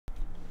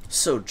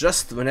So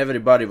just when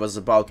everybody was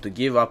about to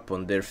give up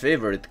on their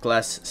favorite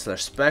class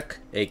slash spec,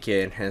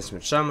 aka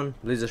Enhancement Shaman,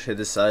 Blizzard had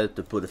decided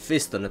to put a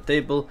fist on the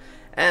table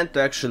and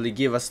to actually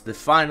give us the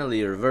final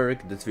year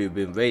work that we've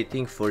been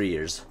waiting for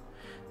years.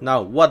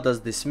 Now what does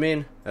this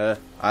mean?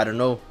 I don't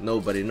know,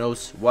 nobody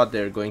knows what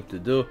they're going to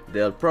do.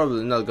 They're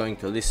probably not going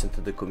to listen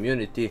to the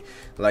community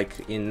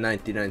like in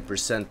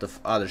 99% of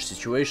other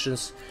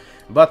situations,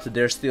 but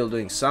they're still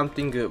doing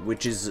something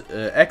which is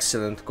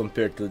excellent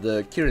compared to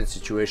the current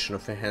situation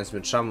of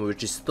Enhancement Shaman,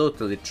 which is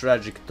totally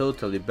tragic,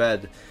 totally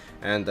bad,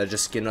 and I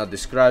just cannot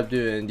describe to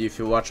you. And if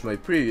you watch my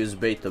previous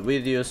beta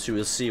videos, you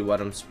will see what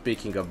I'm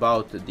speaking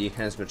about. The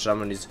Enhancement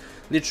Shaman is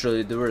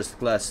literally the worst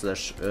class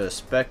slash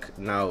spec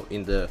now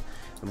in the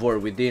War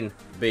Within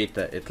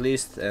beta at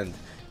least, and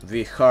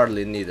we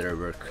hardly need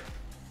rework.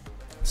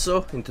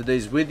 So in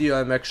today's video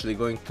I'm actually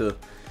going to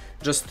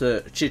just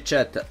chit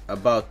chat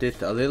about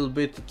it a little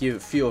bit, give a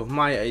few of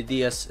my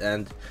ideas,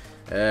 and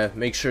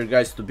make sure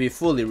guys to be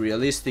fully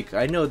realistic.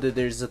 I know that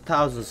there's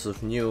thousands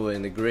of new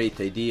and great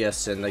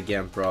ideas, and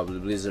again probably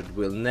Blizzard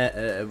will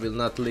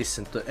not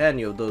listen to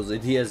any of those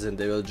ideas and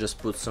they will just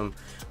put some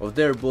of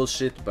their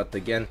bullshit, but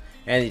again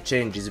any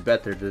change is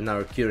better than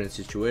our current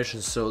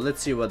situation, so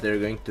let's see what they're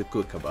going to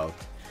cook about.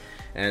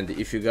 And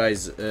if you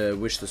guys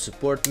wish to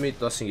support me,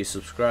 tossing a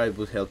subscribe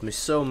would help me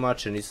so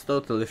much, and it's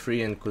totally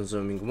free and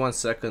consuming 1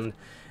 second.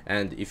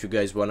 And if you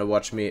guys want to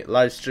watch me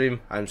live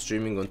stream, I'm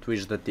streaming on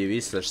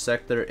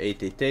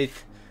twitch.tv/Sektor888,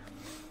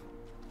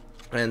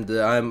 and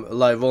I'm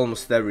live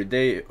almost every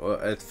day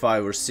at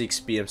 5 or 6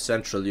 p.m.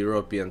 Central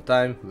European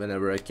time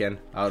whenever I can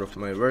out of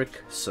my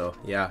work. So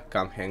yeah,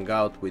 come hang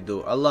out. We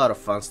do a lot of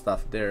fun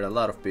stuff there, a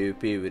lot of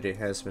PvP with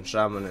Enhancement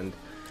Shaman, and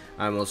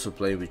I'm also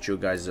playing with you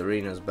guys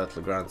arenas,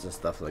 battlegrounds and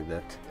stuff like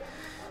that.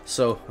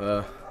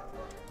 So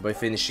by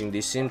finishing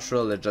this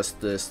intro, let's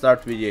just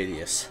start with the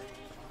ideas.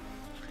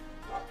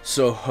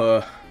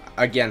 So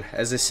again,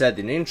 as I said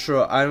in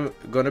intro, I'm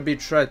gonna be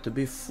trying to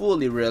be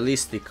fully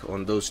realistic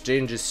on those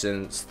changes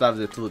and stuff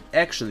that would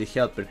actually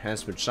help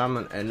Enhancement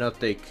Shaman and not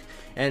take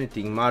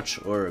anything much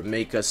or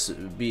make us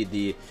be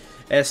the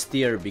S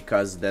tier,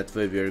 because that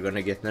way we're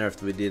gonna get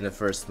nerfed within the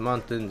first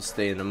month and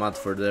stay in the mud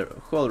for the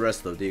whole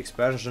rest of the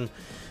expansion.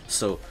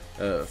 So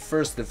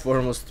first and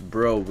foremost,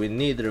 bro, we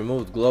need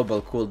removed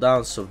global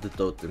cooldowns of the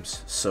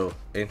totems. So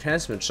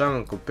Enhancement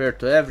Shaman, compared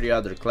to every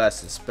other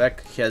class and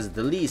spec, has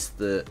the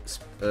least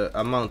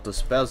amount of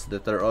spells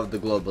that are of the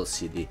global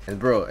CD. And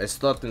bro, as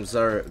totems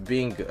are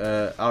being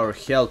our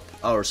help,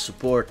 our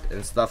support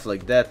and stuff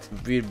like that,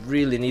 we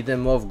really need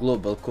them off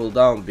global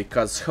cooldown,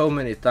 because how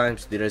many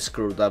times did I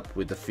screwed up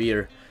with the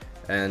fear,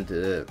 and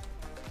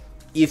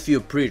if you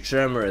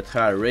pre-tremor at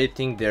higher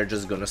rating, they're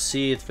just gonna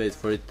see it, wait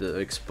for it to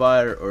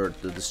expire or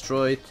to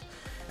destroy it,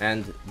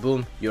 and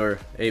boom, you're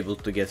able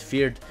to get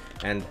feared.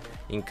 And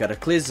in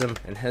Cataclysm,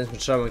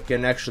 Enhancement Shaman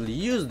can actually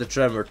use the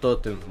tremor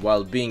totem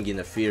while being in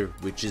a fear,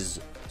 which is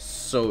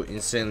so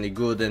insanely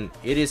good, and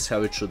it is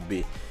how it should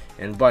be.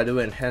 And by the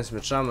way,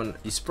 Enhancement Shaman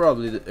is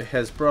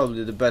has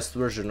probably the best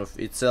version of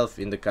itself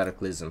in the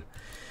Cataclysm.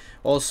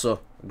 Also,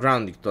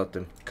 grounding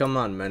totem. Come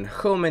on, man,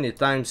 how many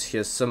times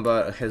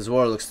has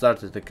Warlock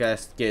started to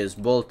cast Chaos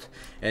Bolt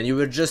and you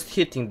were just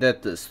hitting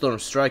that Storm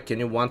Strike and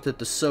you wanted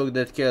to soak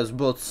that Chaos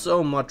Bolt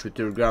so much with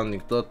your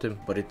grounding totem,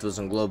 but it was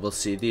on global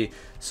CD,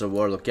 so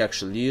Warlock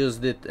actually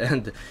used it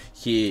and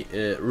he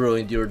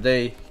ruined your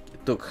day,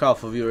 took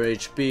half of your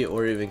HP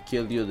or even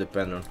killed you,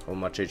 depending on how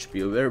much HP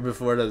you were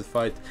before that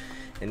fight.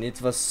 And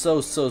it was so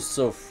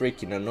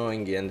freaking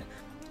annoying, and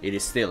it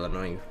is still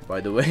annoying,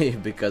 by the way,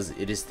 because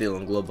it is still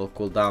on global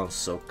cooldown.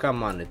 So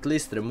come on, at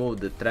least remove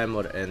the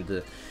tremor and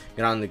the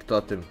grounding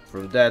totem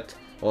from that.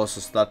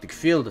 Also, static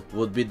field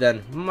would be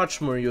then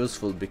much more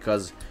useful,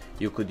 because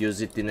you could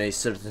use it in a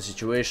certain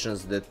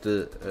situations that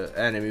the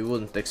enemy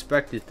wouldn't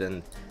expect it,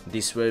 and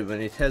this way when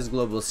it has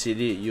global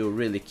CD you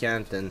really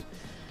can't, and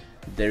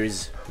there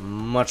is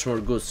much more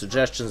good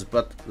suggestions,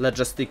 but let's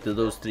just stick to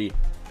those three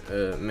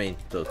main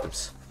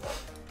totems.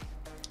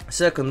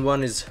 Second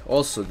one is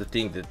also the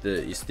thing that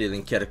is still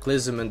in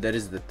Cataclysm, and that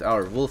is that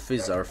our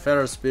Wolfies, our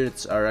Feral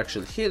Spirits, are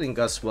actually healing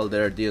us while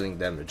they are dealing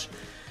damage.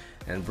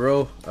 And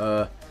bro,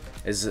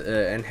 as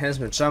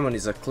Enhancement Shaman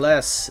is a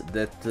class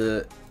that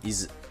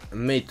is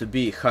made to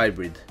be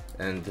hybrid,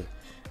 and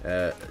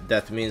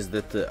that means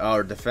that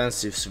our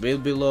defensives will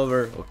be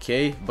lower,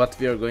 okay, but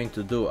we are going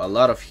to do a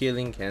lot of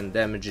healing and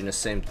damage in the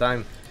same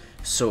time,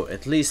 so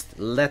at least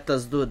let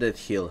us do that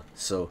heal.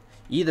 So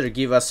either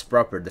give us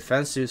proper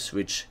defensives,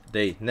 which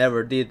they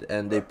never did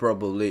and they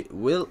probably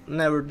will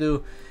never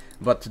do,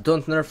 but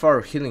don't nerf our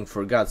healing,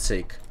 for God's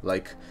sake.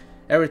 Like,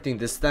 everything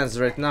that stands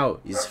right now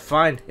is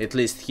fine, at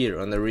least here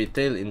on the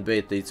retail. In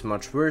beta it's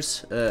much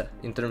worse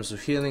in terms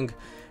of healing,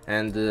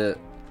 and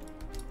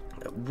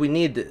we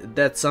need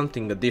that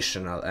something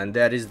additional, and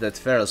that is that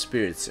Feral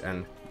Spirits.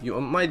 And you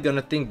might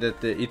gonna think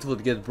that it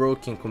would get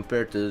broken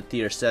compared to the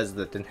tier sets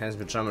that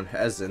Enhancement Shaman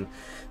has, and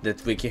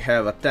that we can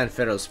have 10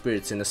 Feral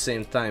Spirits in the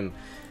same time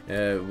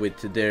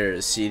with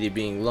their CD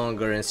being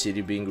longer and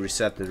CD being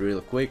resetted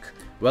real quick.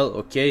 Well,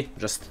 okay,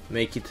 just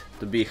make it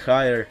to be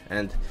higher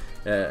and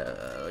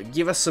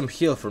give us some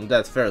heal from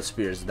that Feral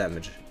Spirit's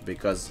damage,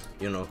 because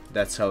you know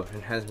that's how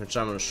Enhancement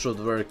Shaman should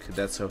work,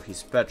 that's how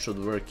his pet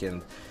should work,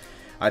 and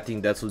I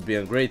think that would be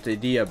a great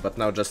idea. But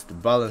now just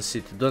balance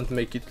it, don't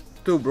make it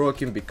too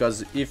broken,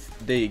 because if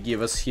they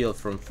give us heal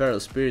from Feral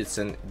Spirits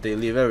and they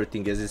leave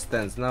everything as it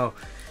stands now,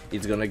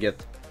 it's gonna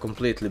get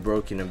completely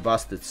broken and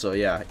busted. So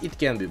yeah, it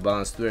can be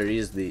balanced very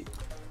easily.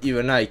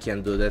 Even I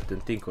can do that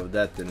and think of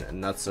that, and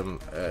not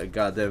some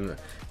goddamn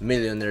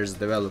millionaires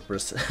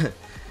developers.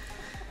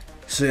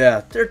 So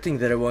yeah, third thing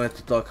that I wanted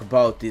to talk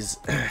about is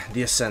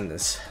the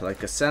Ascendance.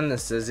 Like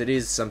Ascendance as it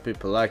is, some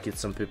people like it,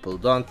 some people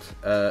don't.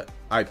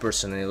 I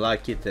personally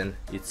like it, and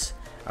it's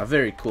a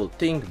very cool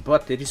thing,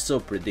 but it is so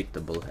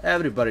predictable.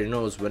 Everybody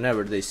knows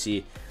whenever they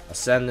see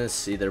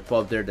Ascendance, either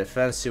pop their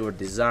defensive or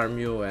disarm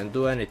you and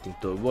do anything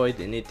to avoid,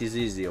 and it is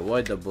easy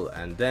avoidable.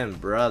 And then,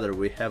 brother,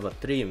 we have a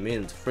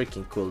 3-minute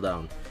freaking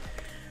cooldown.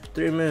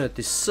 3 minutes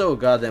is so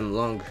goddamn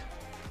long,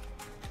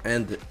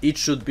 and it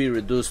should be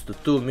reduced to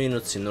 2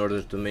 minutes in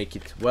order to make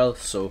it well.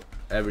 So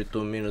every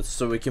 2 minutes,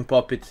 so we can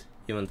pop it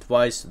even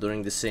twice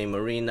during the same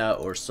arena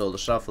or solo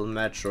shuffle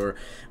match or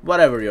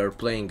whatever you're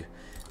playing,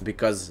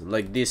 because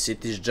like this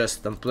it is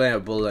just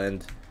unplayable,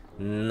 and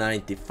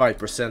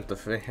 95%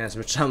 of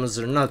Enhancement Shamans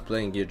are not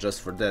playing it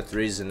just for that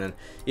reason, and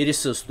it is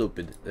so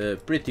stupid.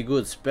 Pretty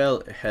good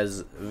spell,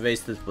 has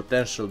wasted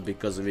potential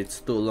because of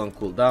its too long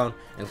cooldown,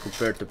 and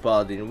compared to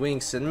Paladin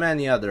Wings and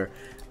many other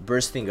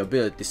bursting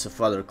abilities of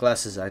other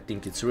classes, I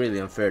think it's really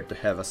unfair to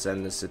have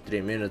Ascendance at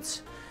 3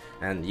 minutes,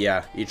 and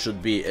yeah, it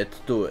should be at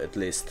 2 at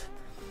least.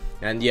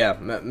 And yeah,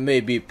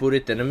 maybe put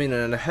it in a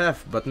minute and a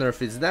half, but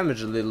nerf its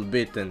damage a little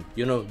bit, and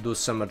you know, do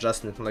some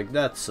adjustment like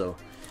that, so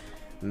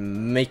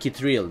make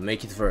it real,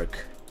 make it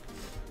work.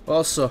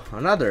 Also,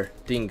 another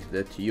thing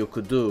that you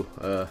could do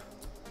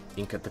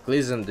in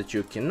Cataclysm that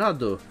you cannot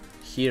do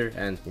here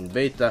and in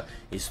beta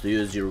is to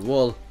use your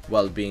wall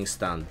while being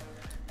stunned.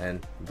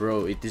 And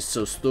bro, it is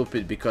so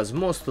stupid, because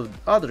most of the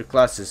other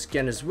classes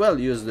can as well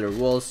use their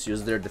walls,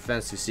 use their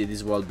defensive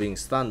CDs while being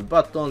stunned,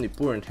 but only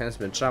poor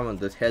Enhancement Shaman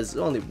that has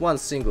only one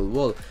single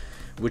wall,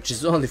 which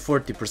is only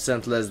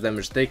 40% less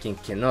damage taking,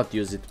 cannot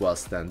use it while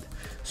stunned.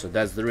 So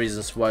that's the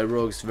reasons why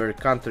rogues were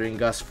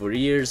countering us for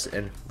years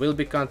and will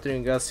be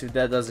countering us if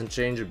that doesn't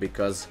change,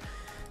 because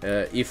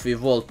if we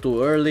wall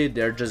too early,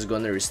 they're just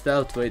gonna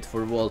restealth, wait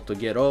for wall to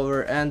get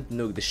over and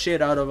nuke the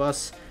shit out of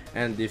us,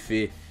 and if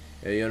we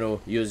you know,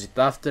 use it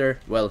after,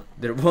 well,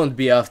 there won't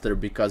be after,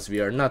 because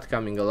we are not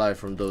coming alive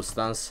from those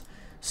stuns.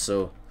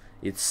 So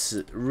it's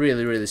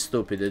really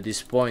stupid at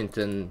this point,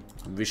 and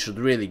we should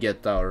really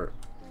get our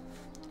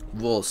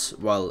walls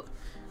while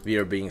we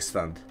are being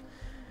stunned.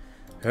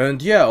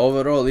 And yeah,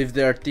 overall, if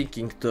they are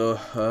thinking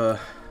to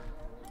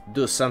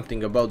do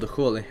something about the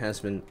whole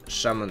Enhancement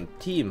Shaman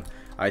team,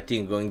 I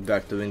think going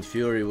back to Wind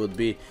Fury would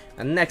be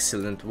an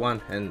excellent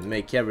one, and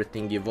make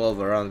everything evolve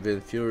around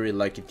Wind Fury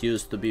like it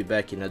used to be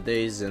back in the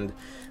days, and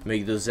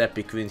make those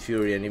epic Wind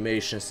Fury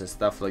animations and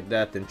stuff like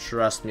that. And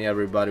trust me,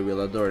 everybody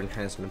will adore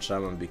Enhancement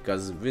Shaman,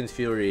 because Wind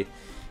Fury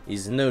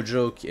is no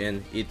joke,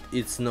 and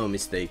it's no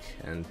mistake.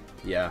 And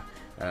yeah,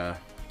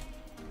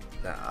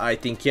 I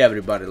think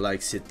everybody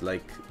likes it,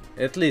 like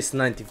at least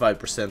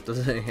 95%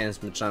 of the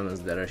Enhancement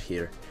Shamans that are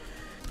here.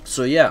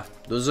 So yeah,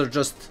 those are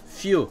just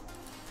few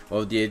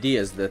of the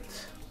ideas that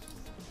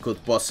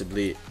could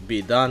possibly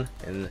be done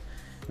and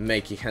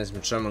make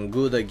Enhancement Shaman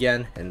good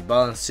again and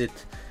balance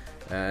it.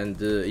 And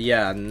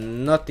yeah,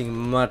 nothing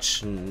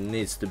much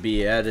needs to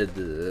be added.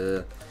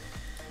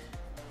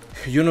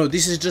 You know,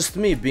 this is just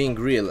me being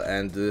real,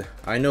 and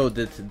I know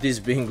that this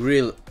being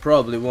real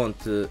probably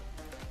won't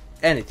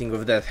anything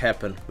of that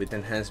happen with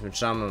Enhancement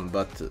Shaman,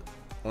 but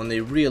on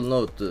a real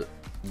note,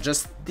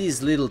 just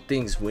these little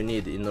things we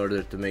need in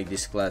order to make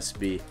this class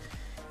be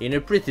in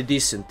a pretty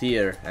decent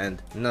tier,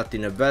 and not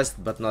in a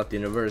best but not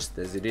in a worst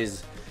as it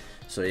is.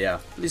 So yeah,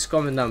 please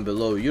comment down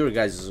below your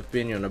guys'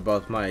 opinion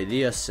about my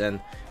ideas,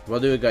 and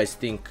what do you guys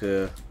think?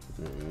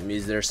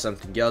 Is there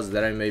something else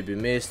that I maybe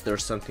missed, or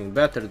something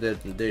better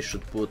that they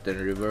should put and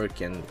rework?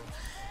 And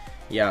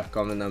yeah,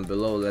 comment down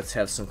below, let's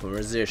have some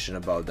conversation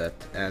about that.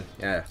 And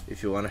yeah,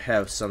 if you want to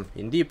have some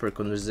in deeper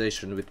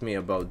conversation with me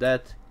about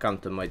that, come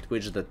to my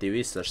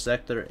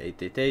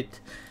twitch.tv/Sektor888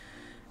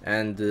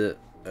 and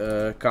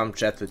come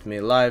chat with me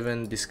live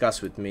and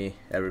discuss with me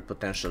every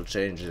potential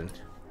change. And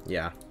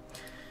yeah,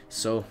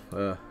 so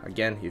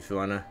again, if you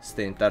wanna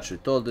stay in touch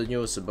with all the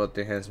news about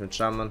the Enhancement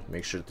Shaman,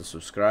 make sure to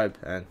subscribe,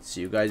 and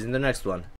see you guys in the next one.